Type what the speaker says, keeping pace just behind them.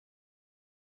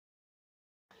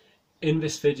In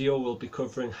this video we'll be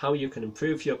covering how you can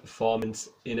improve your performance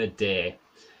in a day.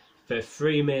 There are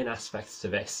three main aspects to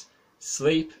this: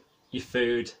 sleep, your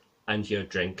food and your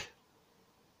drink.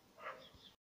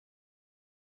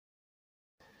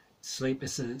 Sleep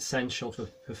is essential for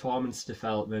performance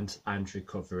development and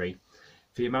recovery.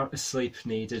 The amount of sleep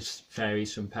needed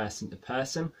varies from person to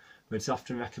person, but it's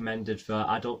often recommended for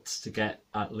adults to get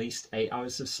at least 8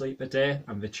 hours of sleep a day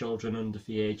and for children under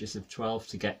the ages of 12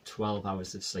 to get 12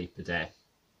 hours of sleep a day.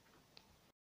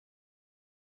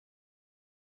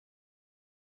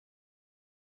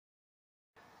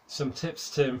 Some tips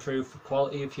to improve the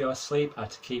quality of your sleep are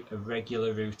to keep a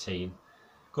regular routine.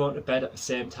 Going to bed at the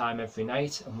same time every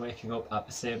night and waking up at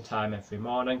the same time every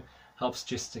morning helps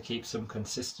just to keep some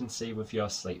consistency with your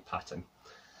sleep pattern.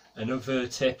 Another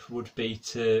tip would be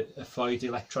to avoid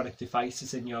electronic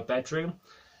devices in your bedroom.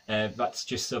 That's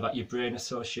just so that your brain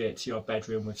associates your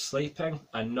bedroom with sleeping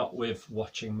and not with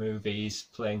watching movies,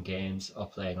 playing games or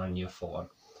playing on your phone.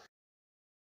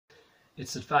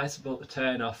 It's advisable to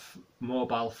turn off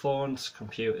mobile phones,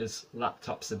 computers,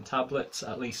 laptops and tablets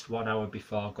at least 1 hour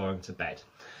before going to bed.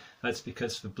 That's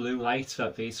because the blue light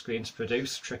that these screens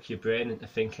produce trick your brain into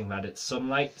thinking that it's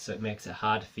sunlight, so it makes it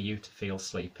harder for you to feel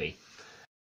sleepy.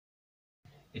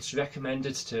 It's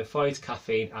recommended to avoid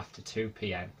caffeine after 2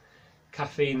 p.m.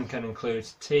 Caffeine can include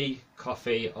tea,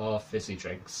 coffee or fizzy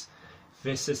drinks.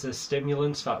 This is a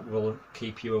stimulant that will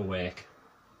keep you awake.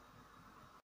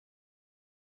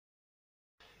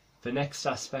 The next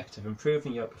aspect of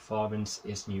improving your performance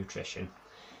is nutrition.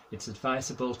 It's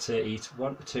advisable to eat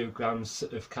 1 to 2 grams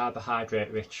of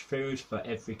carbohydrate-rich food for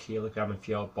every kilogram of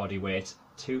your body weight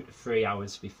 2 to 3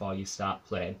 hours before you start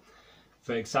playing.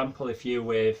 For example, if you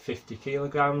weigh 50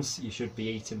 kilograms, you should be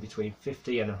eating between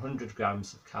 50 and 100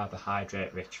 grams of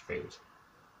carbohydrate-rich food.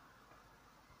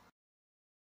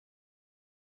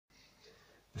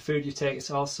 The food you take is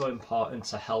also important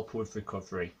to help with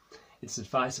recovery. It's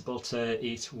advisable to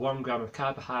eat 1 gram of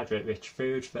carbohydrate-rich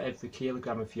food for every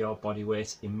kilogram of your body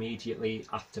weight immediately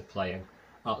after playing,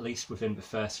 at least within the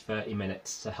first 30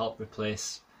 minutes, to help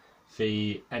replace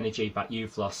the energy that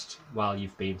you've lost while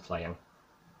you've been playing.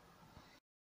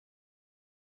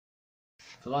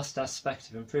 The last aspect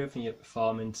of improving your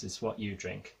performance is what you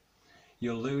drink.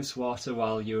 You'll lose water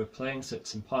while you are playing, so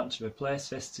it's important to replace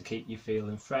this to keep you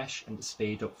feeling fresh and to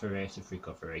speed up the rate of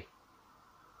recovery.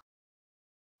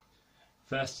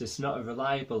 Thirst is not a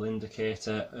reliable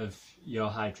indicator of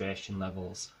your hydration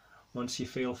levels. Once you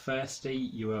feel thirsty,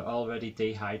 you are already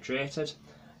dehydrated,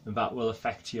 and that will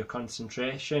affect your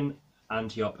concentration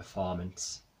and your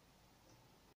performance.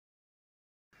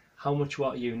 How much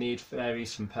water you need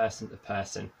varies from person to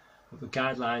person, but the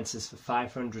guidelines is for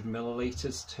 500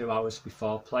 millilitres 2 hours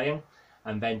before playing,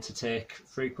 and then to take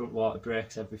frequent water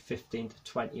breaks every 15 to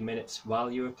 20 minutes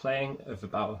while you are playing of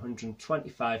about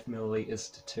 125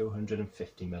 millilitres to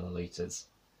 250 millilitres.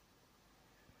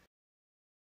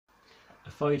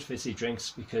 Avoid fizzy drinks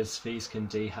because these can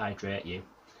dehydrate you.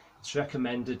 It's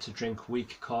recommended to drink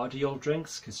weak cordial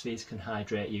drinks because these can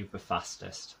hydrate you the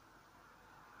fastest.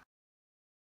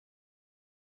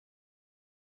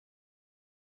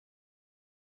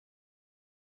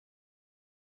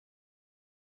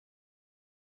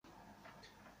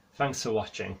 Thanks for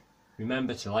watching.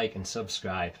 Remember to like and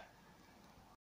subscribe.